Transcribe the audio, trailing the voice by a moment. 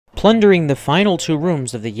Plundering the final two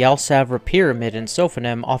rooms of the Yalsavra Pyramid in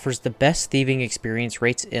Sophanem offers the best thieving experience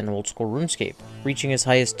rates in Old School Runescape, reaching as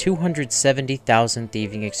high as 270,000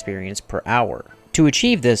 thieving experience per hour. To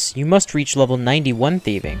achieve this, you must reach level 91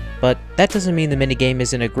 thieving, but that doesn't mean the minigame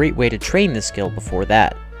isn't a great way to train this skill before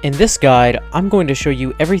that. In this guide, I'm going to show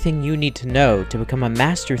you everything you need to know to become a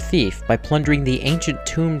master thief by plundering the ancient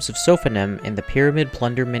tombs of Sophanem in the Pyramid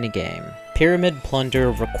Plunder minigame. Pyramid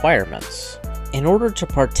Plunder requirements. In order to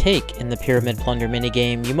partake in the Pyramid Plunder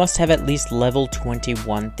minigame, you must have at least level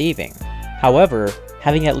 21 thieving. However,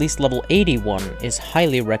 having at least level 81 is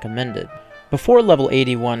highly recommended. Before level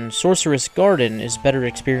 81, Sorceress Garden is better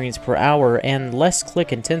experience per hour and less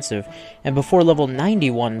click intensive, and before level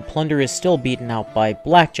 91, Plunder is still beaten out by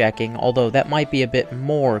Blackjacking, although that might be a bit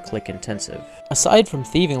more click intensive. Aside from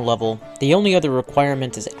thieving level, the only other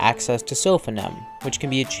requirement is access to Sophanem, which can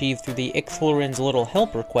be achieved through the Ixthlorin's Little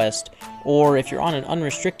Help request, or if you're on an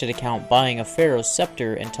unrestricted account, buying a pharaoh's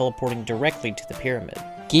sceptre and teleporting directly to the pyramid.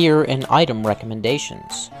 Gear and item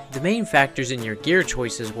recommendations. The main factors in your gear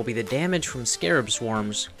choices will be the damage from scarab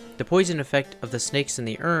swarms, the poison effect of the snakes in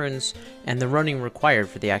the urns, and the running required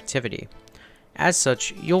for the activity. As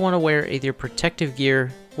such, you'll want to wear either protective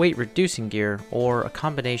gear, weight reducing gear, or a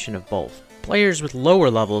combination of both. Players with lower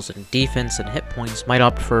levels in defense and hit points might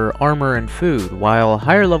opt for armor and food, while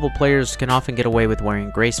higher level players can often get away with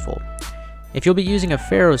wearing graceful. If you'll be using a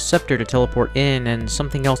pharaoh's sceptre to teleport in and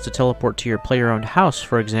something else to teleport to your player-owned house,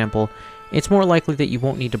 for example, it's more likely that you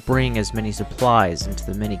won't need to bring as many supplies into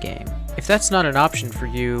the minigame. If that's not an option for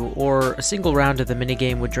you, or a single round of the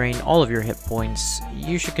minigame would drain all of your hit points,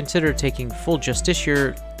 you should consider taking Full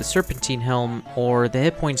Justiciar, the Serpentine Helm, or the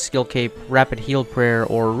Hit Point Skill Cape, Rapid Heal Prayer,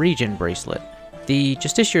 or Regen Bracelet. The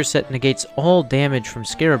Justiciar set negates all damage from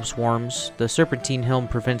scarab swarms, the Serpentine Helm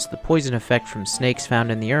prevents the poison effect from snakes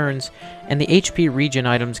found in the urns, and the HP regen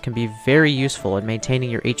items can be very useful in maintaining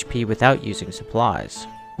your HP without using supplies.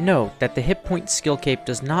 Note that the Hit Point Skill Cape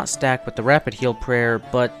does not stack with the Rapid Heal Prayer,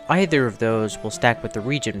 but either of those will stack with the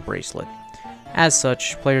Regen Bracelet. As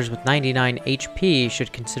such, players with 99 HP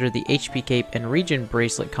should consider the HP Cape and Regen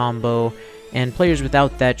Bracelet combo, and players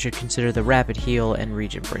without that should consider the Rapid Heal and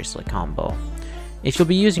Regen Bracelet combo. If you'll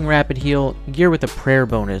be using Rapid Heal, gear with a prayer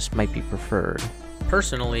bonus might be preferred.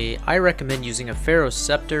 Personally, I recommend using a pharaoh's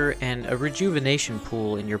sceptre and a rejuvenation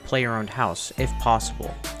pool in your player-owned house, if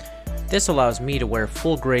possible. This allows me to wear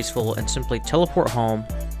full graceful and simply teleport home,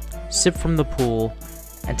 sip from the pool,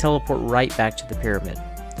 and teleport right back to the pyramid.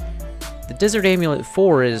 The Desert Amulet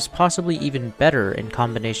 4 is possibly even better in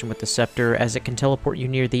combination with the scepter, as it can teleport you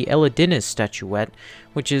near the Eladinis statuette,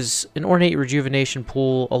 which is an ornate rejuvenation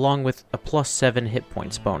pool along with a +7 hit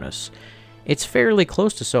points bonus. It's fairly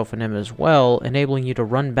close to Sophanem as well, enabling you to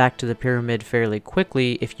run back to the pyramid fairly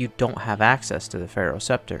quickly if you don't have access to the Pharaoh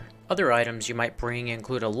Scepter. Other items you might bring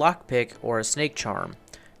include a lockpick or a snake charm.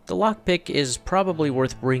 The lockpick is probably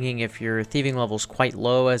worth bringing if your thieving level's quite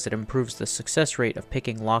low, as it improves the success rate of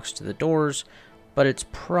picking locks to the doors, but it's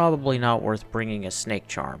probably not worth bringing a snake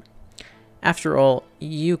charm. After all,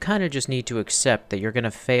 you kinda just need to accept that you're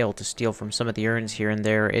gonna fail to steal from some of the urns here and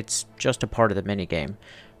there. It's just a part of the minigame.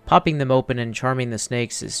 Popping them open and charming the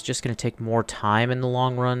snakes is just gonna take more time in the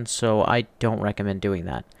long run, so I don't recommend doing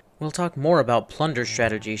that. We'll talk more about plunder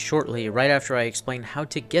strategy shortly, right after I explain how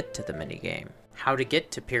to get to the minigame. How to get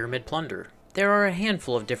to Pyramid Plunder. There are a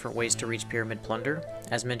handful of different ways to reach Pyramid Plunder.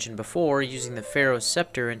 As mentioned before, using the Pharaoh's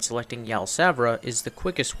Scepter and selecting Yalsavra is the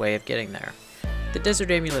quickest way of getting there. The Desert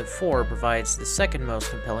Amulet 4 provides the second most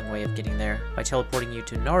compelling way of getting there, by teleporting you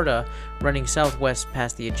to Narda, running southwest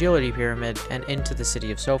past the Agility Pyramid, and into the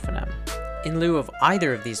city of Sophanem. In lieu of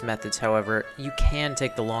either of these methods, however, you can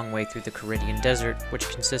take the long way through the Caridian Desert, which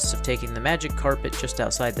consists of taking the magic carpet just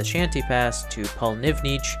outside the Shanty Pass to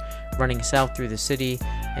Pulnivnich, running south through the city,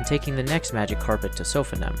 and taking the next magic carpet to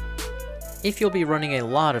Sophanem. If you'll be running a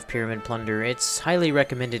lot of Pyramid Plunder, it's highly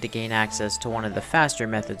recommended to gain access to one of the faster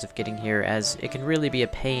methods of getting here, as it can really be a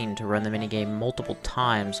pain to run the minigame multiple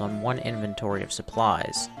times on one inventory of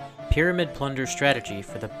supplies. Pyramid Plunder strategy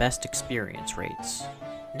for the best experience rates.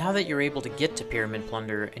 Now that you're able to get to Pyramid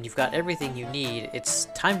Plunder and you've got everything you need, it's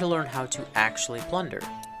time to learn how to actually plunder.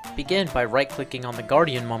 Begin by right-clicking on the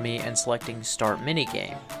Guardian Mummy and selecting Start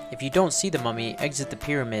Minigame. If you don't see the mummy, exit the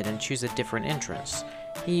pyramid and choose a different entrance.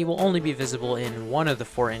 He will only be visible in one of the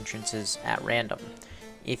 4 entrances at random.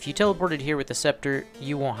 If you teleported here with the scepter,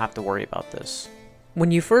 you won't have to worry about this.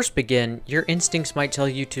 When you first begin, your instincts might tell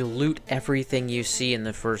you to loot everything you see in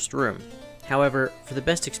the first room. However, for the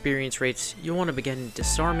best experience rates, you'll want to begin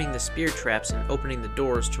disarming the spear traps and opening the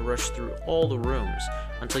doors to rush through all the rooms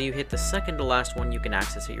until you hit the second to last one you can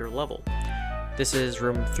access at your level. This is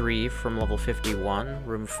room 3 from level 51,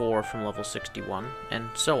 room 4 from level 61, and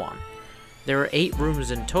so on. There are 8 rooms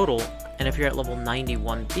in total, and if you're at level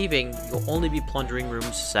 91 Thieving, you'll only be plundering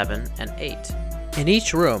rooms 7 and 8. In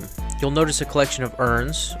each room, you'll notice a collection of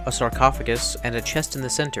urns, a sarcophagus, and a chest in the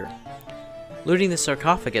center. Looting the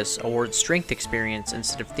sarcophagus awards strength experience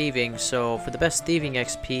instead of thieving, so for the best thieving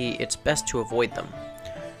XP, it's best to avoid them.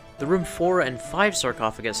 The room 4 and 5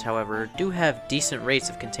 sarcophagus, however, do have decent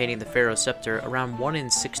rates of containing the pharoah sceptre, around 1 in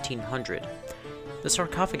 1600. The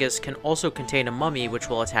sarcophagus can also contain a mummy which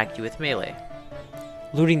will attack you with melee.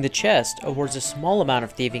 Looting the chest awards a small amount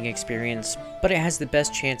of thieving experience, but it has the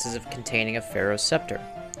best chances of containing a pharoah sceptre.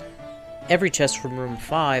 Every chest from room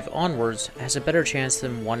 5 onwards has a better chance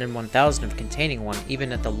than 1 in 1000 of containing one,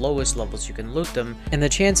 even at the lowest levels you can loot them, and the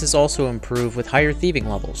chances also improve with higher thieving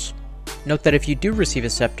levels. Note that if you do receive a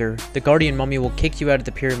scepter, the guardian mummy will kick you out of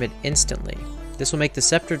the pyramid instantly. This will make the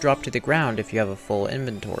scepter drop to the ground if you have a full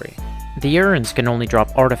inventory. The urns can only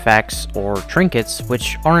drop artifacts or trinkets,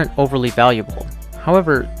 which aren't overly valuable.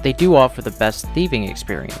 However, they do offer the best thieving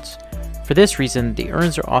experience. For this reason, the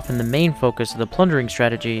urns are often the main focus of the plundering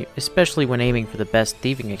strategy, especially when aiming for the best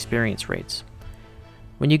thieving experience rates.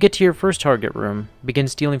 When you get to your first target room, begin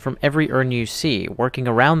stealing from every urn you see, working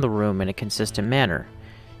around the room in a consistent manner.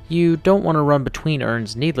 You don't want to run between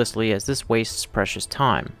urns needlessly, as this wastes precious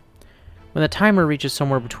time. When the timer reaches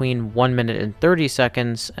somewhere between 1 minute and 30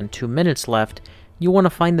 seconds and 2 minutes left, you want to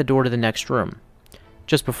find the door to the next room.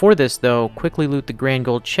 Just before this, though, quickly loot the grand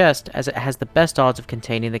gold chest, as it has the best odds of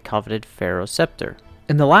containing the coveted pharoah sceptre.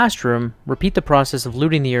 In the last room, repeat the process of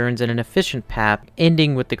looting the urns in an efficient path,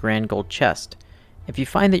 ending with the grand gold chest. If you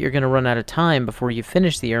find that you're going to run out of time before you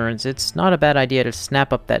finish the urns, it's not a bad idea to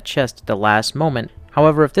snap up that chest at the last moment.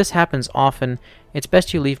 However, if this happens often, it's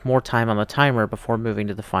best you leave more time on the timer before moving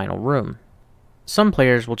to the final room. Some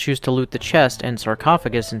players will choose to loot the chest and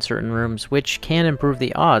sarcophagus in certain rooms, which can improve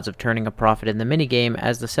the odds of turning a profit in the minigame,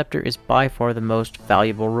 as the scepter is by far the most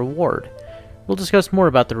valuable reward. We'll discuss more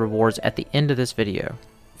about the rewards at the end of this video.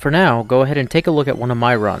 For now, go ahead and take a look at one of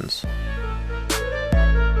my runs.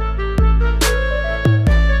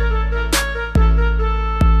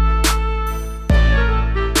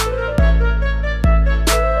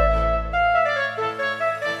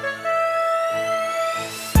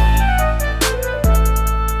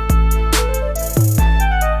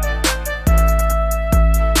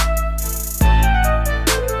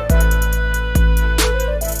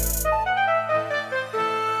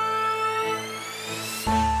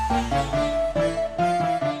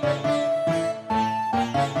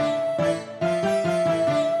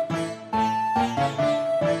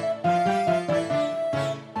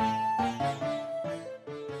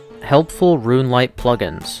 Helpful Runelite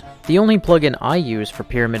plugins. The only plugin I use for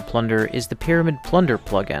Pyramid Plunder is the Pyramid Plunder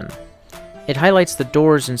plugin. It highlights the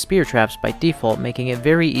doors and spear traps by default, making it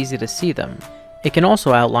very easy to see them. It can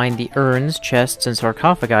also outline the urns, chests, and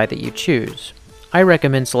sarcophagi that you choose. I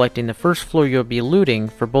recommend selecting the first floor you'll be looting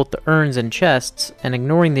for both the urns and chests, and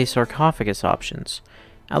ignoring the sarcophagus options.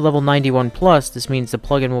 At level 91 plus, this means the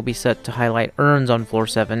plugin will be set to highlight urns on floor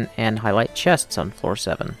 7 and highlight chests on floor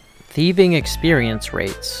 7. Thieving experience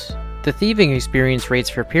rates. The thieving experience rates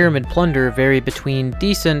for Pyramid Plunder vary between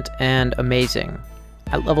decent and amazing.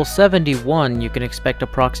 At level 71, you can expect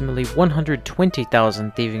approximately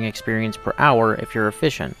 120,000 thieving experience per hour if you're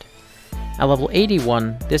efficient. At level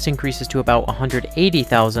 81, this increases to about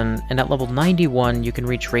 180,000, and at level 91, you can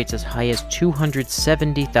reach rates as high as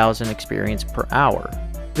 270,000 experience per hour.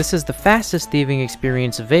 This is the fastest thieving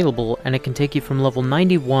experience available, and it can take you from level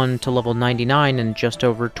 91 to level 99 in just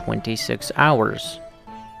over 26 hours.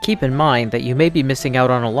 Keep in mind that you may be missing out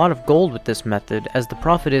on a lot of gold with this method, as the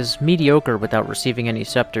profit is mediocre without receiving any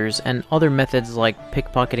scepters, and other methods like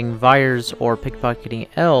pickpocketing Vyres or pickpocketing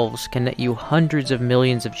Elves can net you hundreds of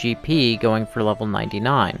millions of GP going for level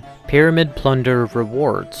 99. Pyramid Plunder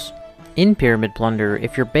rewards. In Pyramid Plunder,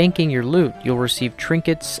 if you're banking your loot, you'll receive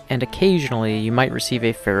trinkets, and occasionally you might receive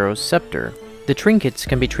a pharoah scepter. The trinkets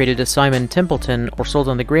can be traded to Simon Templeton or sold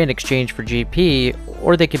on the Grand Exchange for GP,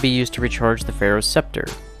 or they can be used to recharge the pharoah scepter.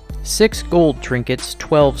 6 gold trinkets,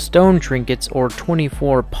 12 stone trinkets, or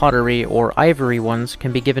 24 pottery or ivory ones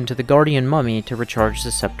can be given to the guardian mummy to recharge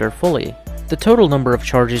the scepter fully. The total number of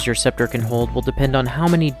charges your scepter can hold will depend on how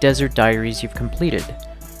many desert diaries you've completed.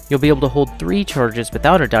 You'll be able to hold 3 charges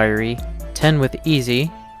without a diary, 10 with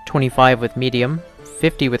easy, 25 with medium,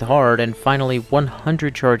 50 with hard, and finally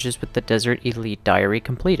 100 charges with the Desert Elite diary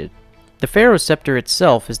completed. The pharoah scepter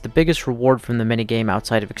itself is the biggest reward from the minigame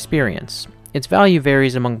outside of experience. Its value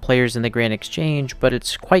varies among players in the Grand Exchange, but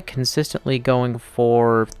it's quite consistently going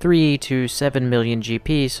for 3 to 7 million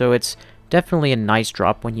GP, so it's Definitely a nice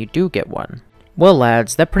drop when you do get one. Well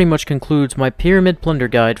lads, that pretty much concludes my Pyramid Plunder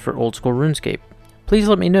guide for Old School Runescape. Please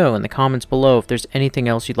let me know in the comments below if there's anything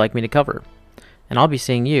else you'd like me to cover. And I'll be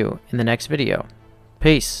seeing you in the next video.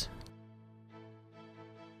 Peace.